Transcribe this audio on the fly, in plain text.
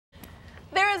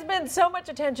been so much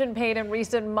attention paid in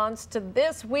recent months to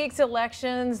this week's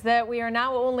elections that we are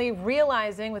now only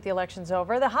realizing with the elections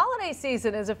over, the holiday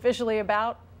season is officially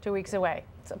about 2 weeks away.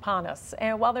 It's upon us.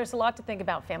 And while there's a lot to think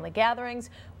about family gatherings,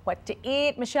 what to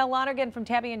eat, Michelle Lonergan from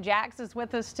Tabby and Jack's is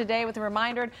with us today with a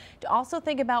reminder to also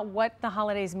think about what the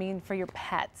holidays mean for your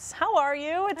pets. How are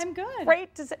you? I'm good.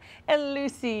 Great to see. And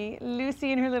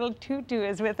Lucy in her little tutu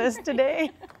is with us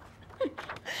today.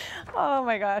 Oh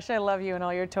my gosh, I love you and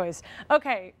all your toys.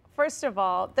 Okay, first of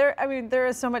all, there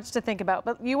is so much to think about,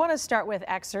 but you want to start with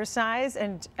exercise,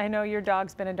 and I know your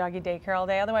dog's been in doggy daycare all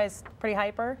day, otherwise pretty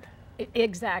hyper.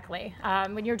 Exactly.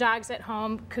 When your dog's at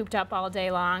home, cooped up all day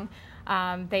long,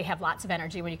 they have lots of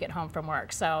energy when you get home from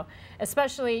work. So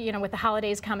especially, with the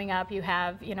holidays coming up, you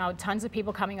have, tons of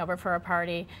people coming over for a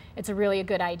party. It's really a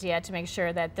good idea to make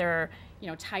sure that they're,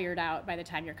 tired out by the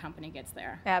time your company gets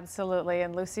there. Absolutely,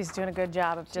 and Lucy's doing a good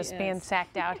job of just being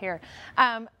sacked out here.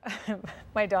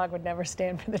 My dog would never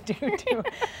stand for the tutu.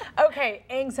 Okay,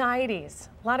 anxieties.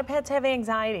 A lot of pets have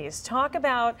anxieties. Talk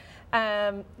about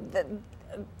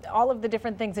all of the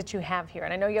different things that you have here,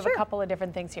 and I know you have a couple of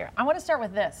different things here. I want to start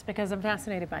with this because I'm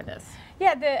fascinated by this.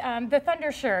 Yeah, the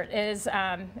Thunder Shirt is,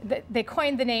 they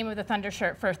coined the name of the Thunder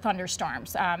Shirt for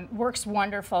thunderstorms. Works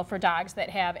wonderful for dogs that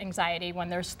have anxiety when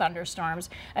there's thunderstorms.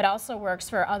 It also works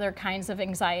for other kinds of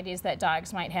anxieties that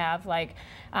dogs might have, like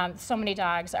so many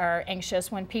dogs are anxious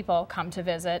when people come to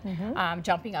visit,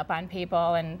 jumping up on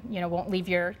people and won't leave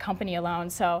your company alone.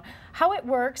 So how it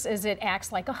works is it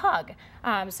acts like a hug.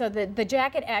 So the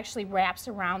jacket actually wraps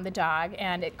around the dog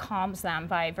and it calms them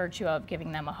by virtue of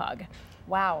giving them a hug.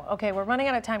 Wow. Okay, we're running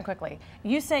out of time quickly.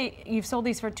 You say you've sold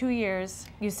these for 2 years.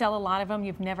 You sell a lot of them.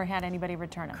 You've never had anybody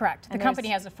return them. Correct. The company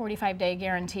has a 45-day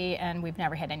guarantee, and we've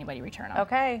never had anybody return them.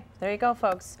 Okay, there you go,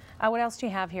 folks. What else do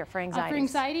you have here for anxiety? For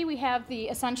anxiety, we have the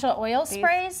essential oil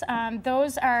sprays.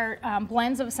 Those are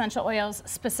blends of essential oils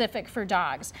specific for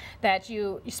dogs that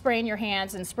you spray in your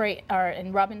hands and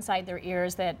and rub inside their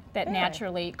ears that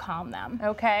naturally calm them.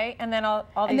 Okay, and then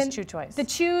all these chew toys. The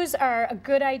chews are a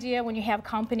good idea when you have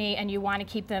company and you want to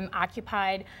keep them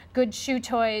occupied. Good chew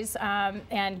toys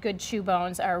and good chew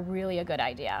bones are really a good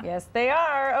idea. Yes, they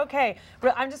are. Okay,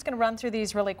 I'm just going to run through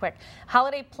these really quick.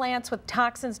 Holiday plants with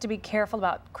toxins to be careful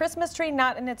about. Christmas tree,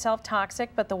 not in itself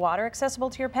toxic, but the water accessible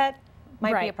to your pet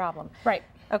might be a problem. Right.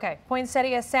 Okay,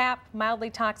 poinsettia sap, mildly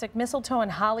toxic. Mistletoe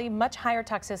and holly, much higher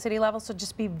toxicity levels, so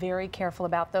just be very careful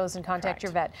about those and contact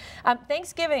your vet.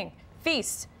 Thanksgiving,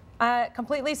 feast.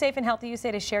 Completely safe and healthy, you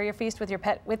say, to share your feast with your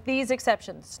pet, with these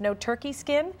exceptions. No turkey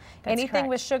skin, anything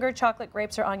with sugar, chocolate,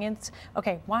 grapes, or onions.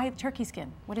 Okay, why turkey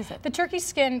skin? What is it? The turkey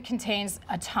skin contains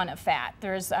a ton of fat.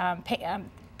 There's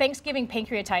Thanksgiving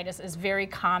pancreatitis is very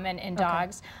common in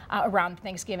dogs around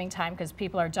Thanksgiving time because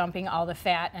people are dumping all the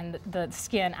fat and the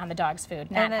skin on the dog's food.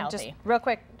 Not healthy. Just real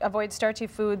quick, avoid starchy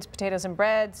foods, potatoes and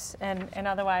breads, and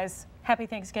otherwise, happy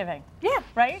Thanksgiving. Yeah.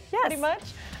 Right? Yes. Pretty much.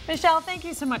 Michelle, thank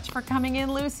you so much for coming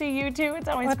in. Lucy, you too. It's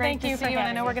always great to see you. And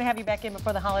I know we're going to have you back in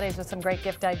before the holidays with some great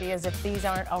gift ideas if these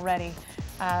aren't already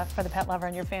for the pet lover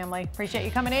and your family. Appreciate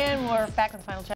you coming in. We're back with the final check.